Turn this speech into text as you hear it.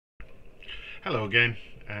Hello again,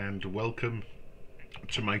 and welcome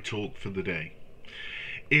to my talk for the day.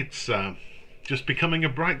 It's just becoming a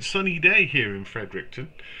bright sunny day here in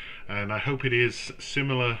Fredericton, and I hope it is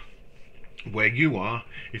similar where you are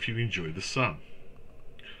if you enjoy the sun.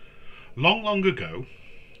 Long, long ago,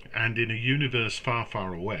 and in a universe far,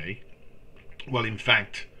 far away, well, in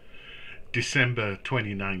fact, December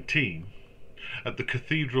 2019, at the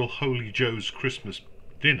Cathedral Holy Joe's Christmas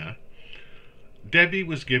dinner, Debbie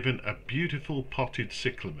was given a beautiful potted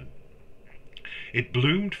cyclamen. It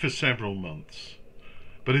bloomed for several months,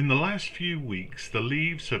 but in the last few weeks the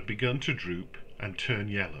leaves have begun to droop and turn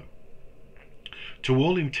yellow. To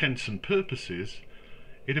all intents and purposes,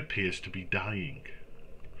 it appears to be dying.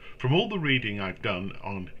 From all the reading I've done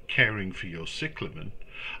on caring for your cyclamen,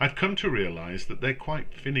 I've come to realize that they're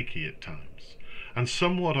quite finicky at times, and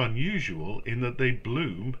somewhat unusual in that they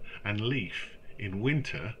bloom and leaf in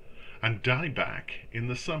winter and die back in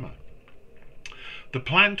the summer. The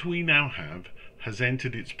plant we now have has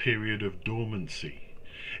entered its period of dormancy.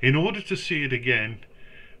 In order to see it again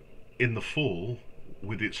in the fall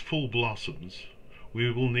with its full blossoms, we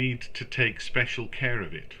will need to take special care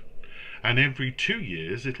of it, and every 2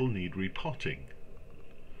 years it'll need repotting.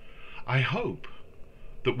 I hope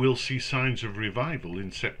that we'll see signs of revival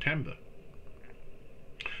in September.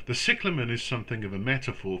 The cyclamen is something of a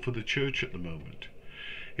metaphor for the church at the moment.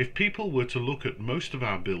 If people were to look at most of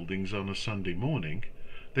our buildings on a Sunday morning,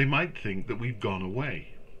 they might think that we've gone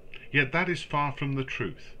away. Yet that is far from the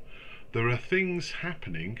truth. There are things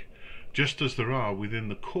happening just as there are within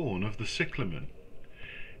the corn of the cyclamen.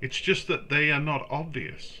 It's just that they are not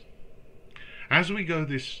obvious. As we go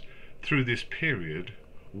through this period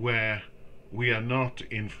where we are not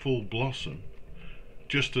in full blossom,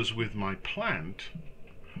 just as with my plant,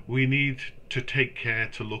 we need to take care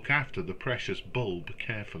to look after the precious bulb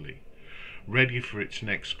carefully, ready for its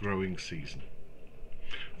next growing season.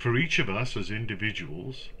 For each of us as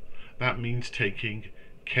individuals, that means taking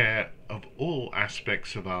care of all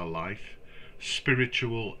aspects of our life,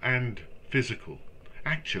 spiritual and physical.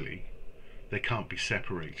 Actually, they can't be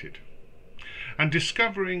separated. And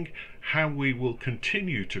discovering how we will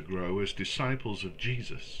continue to grow as disciples of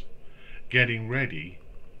Jesus, getting ready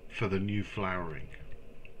for the new flowering.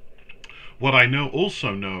 What I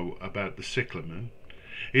also know about the cyclamen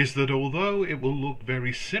is that although it will look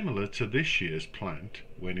very similar to this year's plant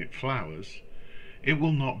when it flowers, it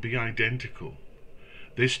will not be identical.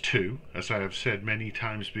 This too, as I have said many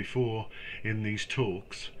times before in these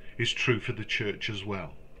talks, is true for the church as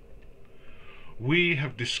well. We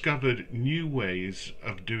have discovered new ways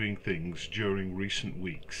of doing things during recent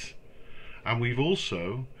weeks, and we've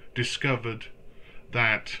also discovered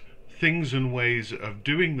that things and ways of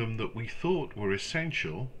doing them that we thought were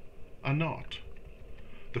essential are not.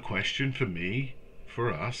 The question for me,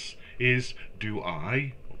 for us, is do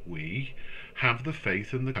we, have the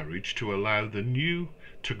faith and the courage to allow the new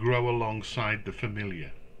to grow alongside the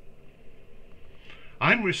familiar?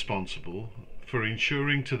 I'm responsible for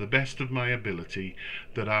ensuring to the best of my ability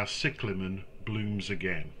that our cyclamen blooms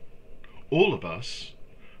again. All of us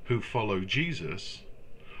who follow Jesus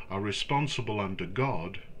are responsible under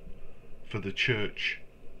God for the church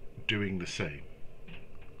doing the same.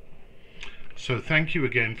 So thank you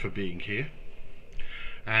again for being here,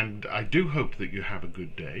 and I do hope that you have a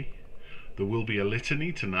good day. There will be a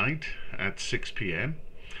litany tonight at 6 p.m.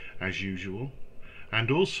 as usual, and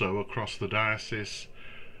also across the diocese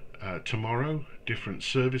tomorrow different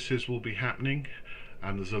services will be happening,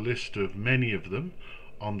 and there's a list of many of them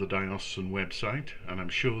on the diocesan website, and I'm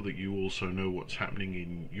sure that you also know what's happening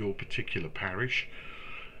in your particular parish.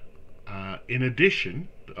 In addition,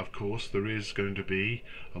 of course, there is going to be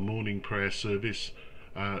a morning prayer service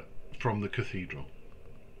from the cathedral.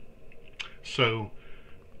 So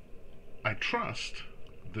I trust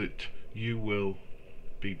that you will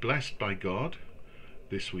be blessed by God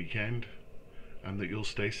this weekend and that you'll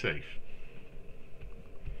stay safe.